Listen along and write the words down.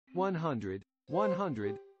100,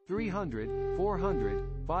 100, 300, 400,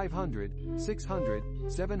 500, 600,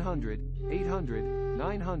 700, 800,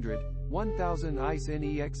 900, 1000 Ice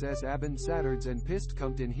NEXS Abend Saturds and Pist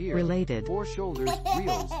kommt in here. Related. Four shoulders,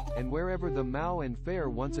 reels, and wherever the Mao and fair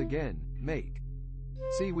once again, make.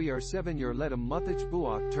 See we are 7 your let 'em muthich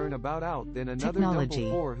buak turn about out then another Technology.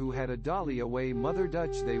 dumple 4 who had a dolly away mother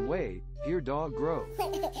Dutch they weigh, here dog grow.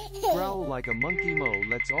 Growl like a monkey mo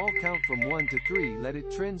let's all count from 1 to 3 let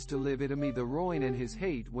it trends to live it me the roin and his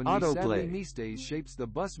hate when we Autoplay. sadly me stays shapes the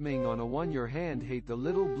bus ming on a 1 your hand hate the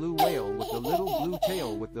little blue whale with the little blue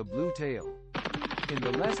tail with the blue tail. In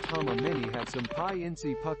the lest hum a many have some pie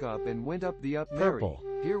incy puck up and went up the up merry. Purple.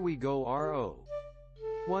 Here we go ro.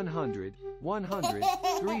 100, 100,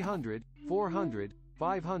 300, 400,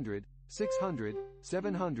 500, 600,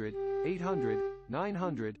 700, 800,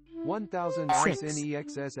 900, 1000 Ice Six.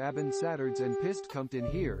 NEXS Abend Saturds and Pist kommt in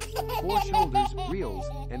here. Four shoulders, reels,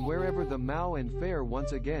 and wherever the Mao and fair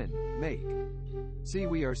once again, make. See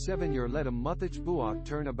we are 7 your let 'em muthich buak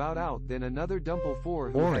turn about out then another dumple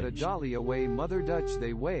 4 who had a Orange. dolly away mother Dutch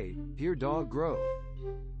they weigh, here dog grow.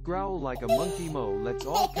 Growl like a monkey mo let's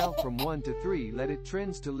all count from 1 to 3 let it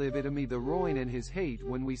trends to live it me the roin and his hate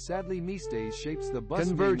when we sadly me stays shapes the bus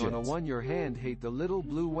ming on a Convergence. 1 your hand hate the little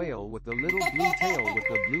blue whale with the little blue tail with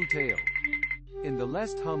the blue tail. In the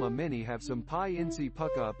lest hum a many have some pie incy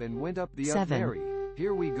puck up and went up the up 7. merry.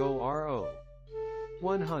 Here we go ro.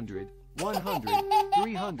 100, 100,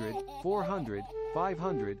 300, 400,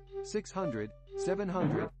 500, 600,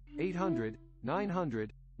 700, 800,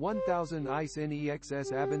 900, 1000 Ice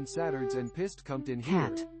NEXS Abend Saturds and Pist kommt in here.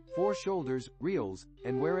 Cat. Four shoulders, reels,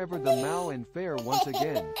 and wherever the Mao and fair once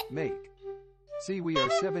again, make. See we are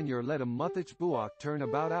 7 your let 'em muthich buak turn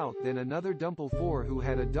about out then another dumple 4 who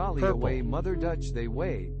had a dolly Purple. away mother Dutch they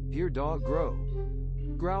weigh, here dog grow.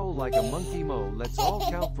 Growl like a monkey mo let's all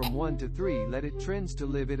count from 1 to 3 let it trends to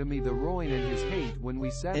live it me the roin and his hate when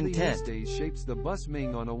we sadly Intent. me stays shapes the bus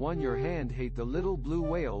ming on a 1 your hand hate the little blue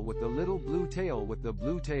whale with the little blue tail with the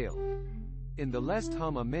blue tail. In the lest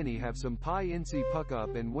hum a many have some pie incy puck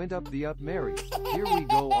up and went up the up merry. Here we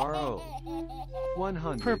go ro.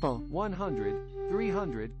 100, Purple. 100,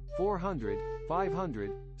 300, 400,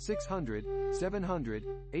 500, 600, 700,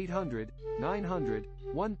 800, 900,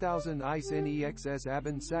 1000 Ice NEXS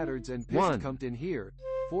Abend Saturds and Pist 1. kommt in here.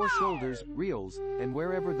 Four shoulders, reels, and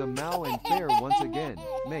wherever the Mao and fair once again,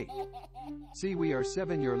 make. See we are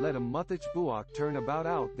 7 your let 'em muthich buak turn about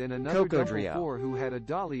out then another double Cocodrio. 4 who had a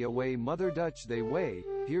dolly away mother Dutch they weigh,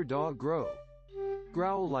 here dog grow.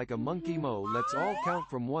 Growl like a monkey mo let's all count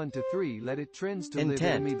from 1 to 3 let it trends to live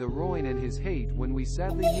Intent. in me the roin and his hate when we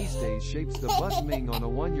sadly me stays shapes the bus ming on a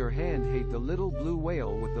 1 your hand hate the little blue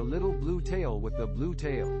whale with the little blue tail with the blue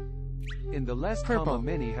tail. In the lest hum Purple. a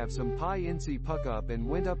many have some pie incy puck up and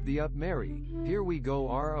went up the up merry. Here we go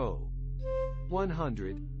ro.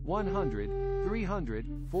 100, 100, 300,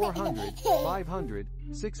 400, 500,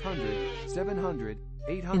 600, 700,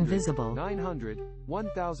 800, Invisible. 900,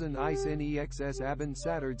 1000 Ice NEXS Abend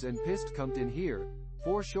Saturds and Pist kommt in here.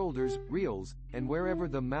 Four shoulders, reels, and wherever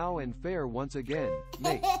the Mao and fair once again,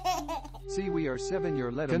 make. See we are 7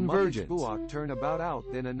 your let 'em muthich Convergence. buak turn about out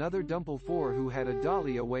then another dumple 4 who had a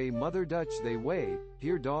dolly away mother Dutch they weigh,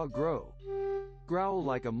 here dog grow. Growl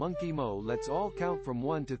like a monkey mo let's all count from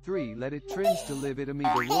 1 to 3 let it trends to live it me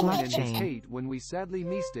the roin and his Blockchain. hate when we sadly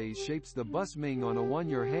me stays shapes the bus ming on a 1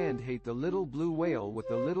 your hand hate the little blue whale with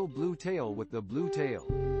the little blue tail with the blue tail.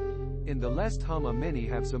 In the lest hum a many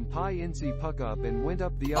have some pie incy puck up and went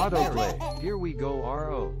up the up merry. Autoplay. Here we go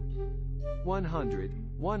ro. 100,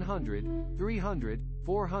 100, 300,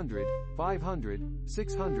 400, 500,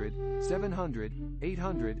 600, 700,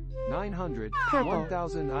 800, 900, Purple.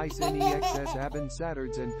 1000 Ice NEXS Abend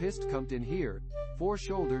Saturds and Pist kommt in here. Four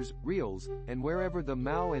shoulders, reels, and wherever the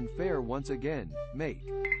Mao and fair once again, make.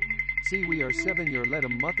 See we are 7 your let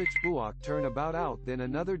 'em muthich buak turn about out then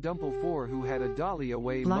another dumple 4 who had a dolly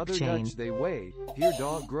away mother Blockchain. Dutch they weigh, here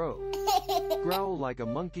dog grow. Growl like a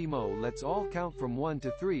monkey mo let's all count from 1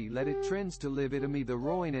 to 3 let it trends to live it me the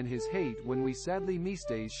roin and his hate when we sadly me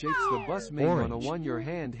stays shapes the bus ming on a Orange. 1 your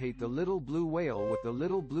hand hate the little blue whale with the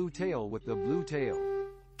little blue tail with the blue tail.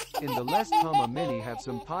 In the lest hum a many have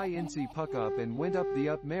some pie incy puck up and went up the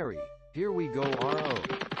up merry. Here we go ro.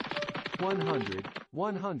 100,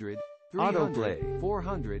 100, 300, Autoplay.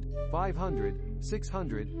 400, 500,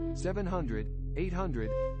 600, 700,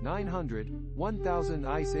 800, 900, 1000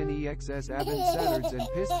 Ice NEXS Abend Saturds and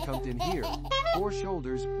Pist kommt in here. Four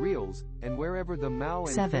shoulders, reels, and wherever the Mao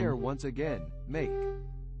and 7. fair once again, make.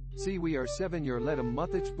 See we are 7 your let 'em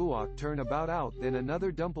muthich buok turn about out then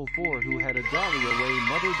another dumple 4 who had a dolly away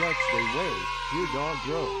mother Dutch they way, here dog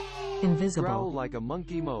grow. Invisible. Growl like a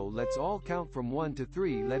monkey mo let's all count from 1 to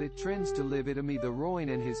 3 let it trends to live it a me the roin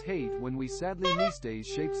and his hate when we sadly me stays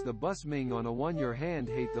shapes the bus ming on a 1 your hand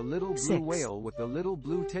hate the little blue 6. whale with the little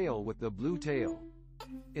blue tail with the blue tail.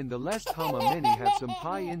 In the lest hum a many have some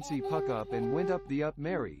pie incy puck up and went up the up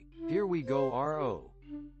merry, here we go ro.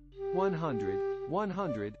 100,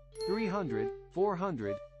 100, 300,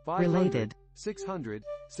 400, 500, Related. 600,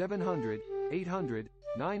 700, 800,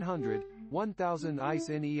 900, 1000 ice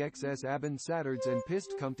nexs abin saturds and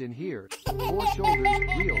pist compt in here, 4 shoulders,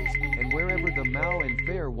 reels, and wherever the mao and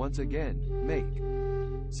fair once again, make.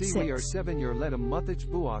 See 6. we are 7 your let 'em muthich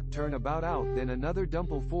buok turn about out then another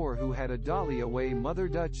dumple 4 who had a dolly away mother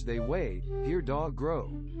Dutch they way, here dog grow.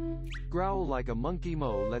 Growl like a monkey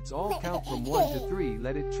mo let's all count from 1 to 3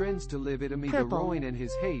 let it trends to live it a me the Purple. roin and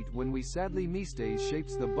his hate when we sadly me stays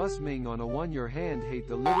shapes the bus ming on a 1 your hand hate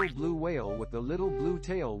the little blue whale with the little blue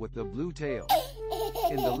tail with the blue tail.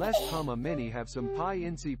 In the lest hum a many have some pie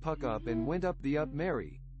incy puck up and went up the up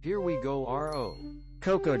merry, here we go ro.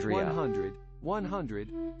 Cocodria. 100,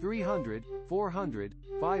 100, 300, 400,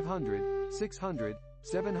 500, 600,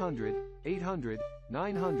 700, 800,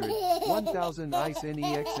 900, 1000 ice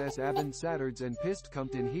nexs abin saturds and pist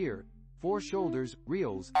compt in here, 4 shoulders,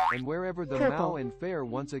 reels, and wherever the Purple. mao and fair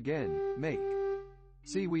once again, make.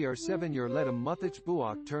 See we are 7 your let 'em muthich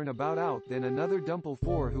buok turn about out then another dumple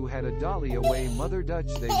 4 who had a dolly away mother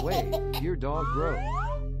Dutch they way, here dog grow.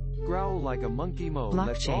 Growl like a monkey mo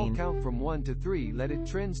let's all Blockchain. count from 1 to 3 let it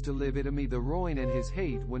trends to live it a me the roin and his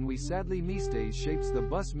hate when we sadly me stays shapes the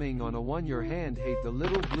bus ming on a 1 your hand hate the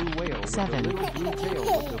little blue whale with the 7. little blue tail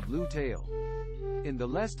with the blue tail. In the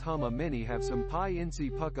lest hum a many have some pie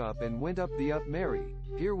incy puck up and went up the up merry,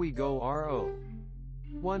 here we go ro.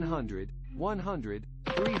 100, 100,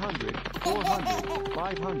 300, 400,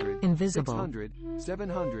 500, Invisible. 600,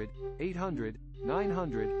 700, 800,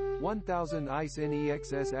 900, 1000 ice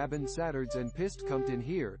nexs abin saturds and pist compt in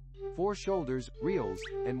here, 4 shoulders, reels,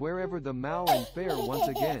 and wherever the mao and fair once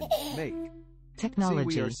again, make.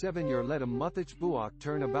 Technology. See we are 7 your let 'em muthich buok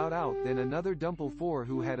turn about out then another dumple 4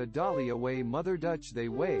 who had a dolly away mother Dutch they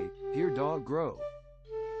way, here dog grow.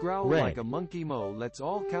 Growl Red. like a monkey mo let's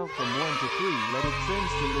all count from 1 to 3 let it trends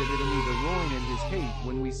to live it a me the roin and his hate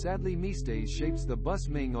when we sadly me stays shapes the bus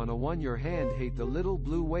ming on a 1 your hand hate the little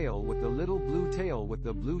blue whale with the little blue tail with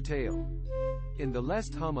the blue tail. In the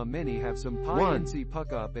lest hum a many have some pie 1. incy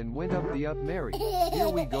puck up and went up the up merry, here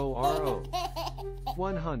we go ro.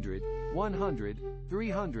 100, 100,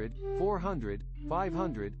 300, 400,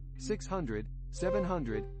 500, 600,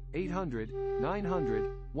 700, 800, 900,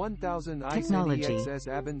 1000 ice Technology. nexs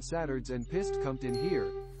abin saturds and pist compt in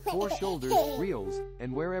here, 4 shoulders, reels,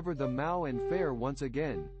 and wherever the mao and fair once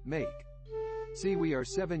again, make. See we are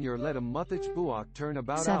 7 your let 'em muthich buok turn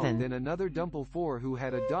about 7. out then another dumple 4 who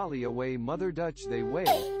had a dolly away mother Dutch they way,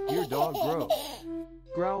 here dog grow.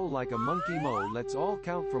 Growl like a monkey mo let's all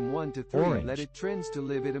count from 1 to 3 Orange. let it trends to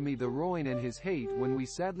live it a me the roin and his hate when we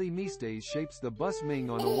sadly me stays shapes the bus ming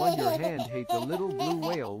on a 1 your hand hate the little blue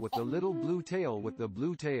whale with the little blue tail with the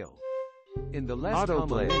blue tail. In the lest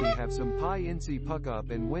hum a Autoplay. many have some pie incy puck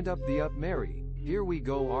up and went up the up merry, here we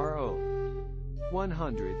go ro.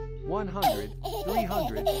 100, 100,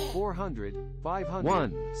 300, 400, 500,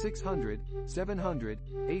 1. 600, 700,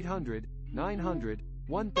 800, 900,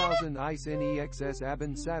 1000 ice nexs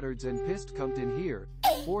abin saturds and pist compt in here,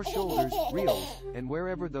 4 shoulders, reels, and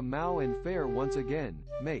wherever the mao and fair once again,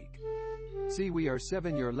 make. See we are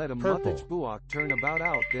 7 your let 'em Purple. muthich buok turn about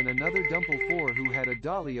out then another dumple 4 who had a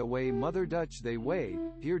dolly away mother Dutch they way,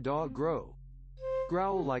 here dog grow.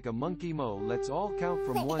 Growl like a monkey mo let's all count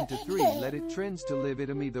from 1 to 3 let it trends to live it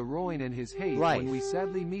a me the roin and his hate Life. when we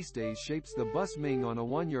sadly me stays shapes the bus ming on a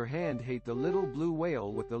 1 your hand hate the little blue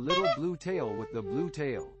whale with the little blue tail with the blue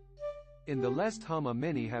tail. In the lest hum a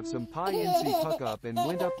many have some pie incy puck up and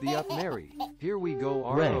went up the up merry, here we go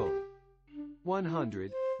ro.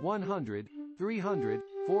 100, 100, 300,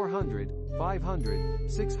 400, 500,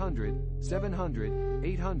 600, 700,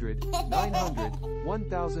 800, 900,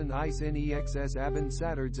 1000 ice nexs abin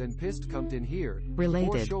saturds and pist compt in here, 4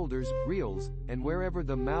 Related. shoulders, reels, and wherever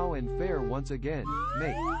the mao and fair once again,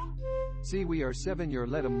 make. See we are 7 your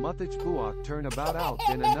let 'em muthich buok turn about out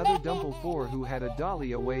then another dumple 4 who had a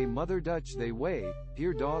dolly away mother Dutch they way,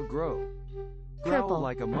 here dog grow. Growl Purple.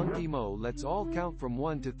 like a monkey mo let's all count from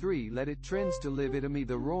 1 to 3 let it trends to live it a me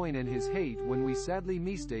the roin and his hate when we sadly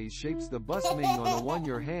me stays shapes the bus ming on a 1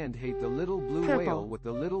 your hand hate the little blue Purple. whale with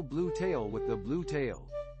the little blue tail with the blue tail.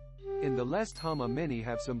 In the lest hum a many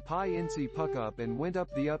have some pie incy puck up and went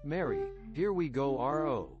up the up merry, here we go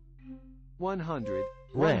ro. 100,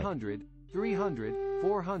 100, 300,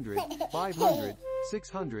 400, 500,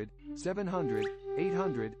 600, 700,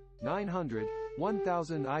 800, 900,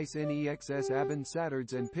 1000 ice nexs abin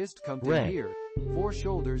saturds and pist compt in here, four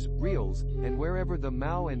shoulders, reels, and wherever the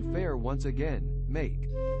mau and fair once again, make.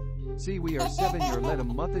 See we are 7 your let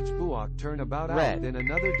 'em muthich buok turn about out then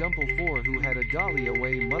another dumple 4 who had a dolly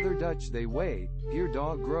away mother Dutch they weigh, here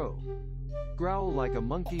dog grow. Growl like a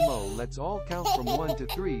monkey mo let's all count from 1 to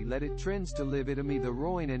 3 let it trends to live it'am the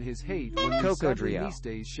roin and his hate when we sadly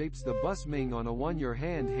stays shapes the bus ming on a 1 your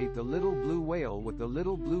hand hate the little blue whale with the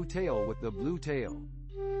little blue tail with the blue tail.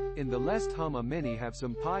 In the lest hum a many have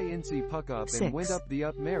some pie incy puck up and went up the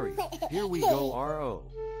up merry, here we go ro.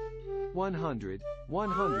 100,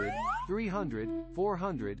 100, 300,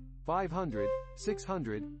 400, 500,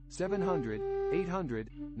 600, 700, 800,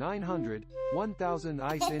 900, 1000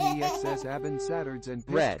 ice nexs abin saturds and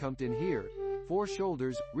pist compt in here, four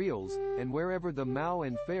shoulders, reels, and wherever the mau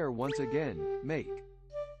and fair once again, make.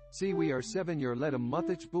 See we are 7 your let 'em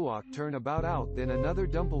muthich buok turn about out then another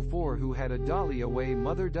dumple 4 who had a dolly away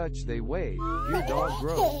mother Dutch they weigh, here dog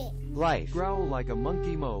grow. Life. Growl like a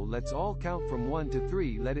monkey mo let's all count from 1 to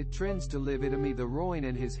 3 let it trends to live it'am the roin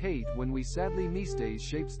and his hate when we sadly stays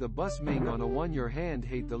shapes the bus ming on a 1 your hand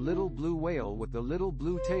hate the little blue whale with the little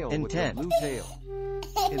blue tail with the blue tail.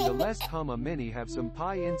 In the lest hum a many have some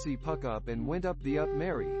pie incy puck up and went up the up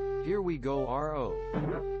merry, here we go ro.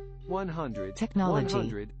 100, Technology.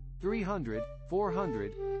 100, 300,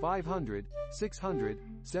 400, 500, 600,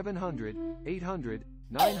 700, 800,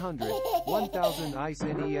 900, 1000 ice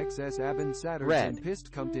nexs abin saturds and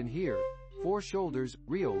pist compt in here, four shoulders,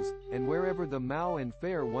 reels, and wherever the mau and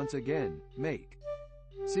fair once again, make.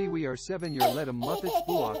 See we are 7 your let 'em muthich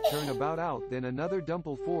buok turn about out then another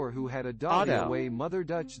dumple 4 who had a dolly away mother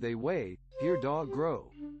Dutch they weigh, here dog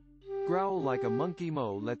grow. Growl like a monkey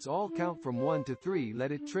mo let's all count from 1 to 3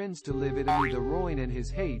 let it trends to live it'am the roin and his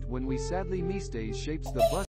hate when we sadly stays shapes the bus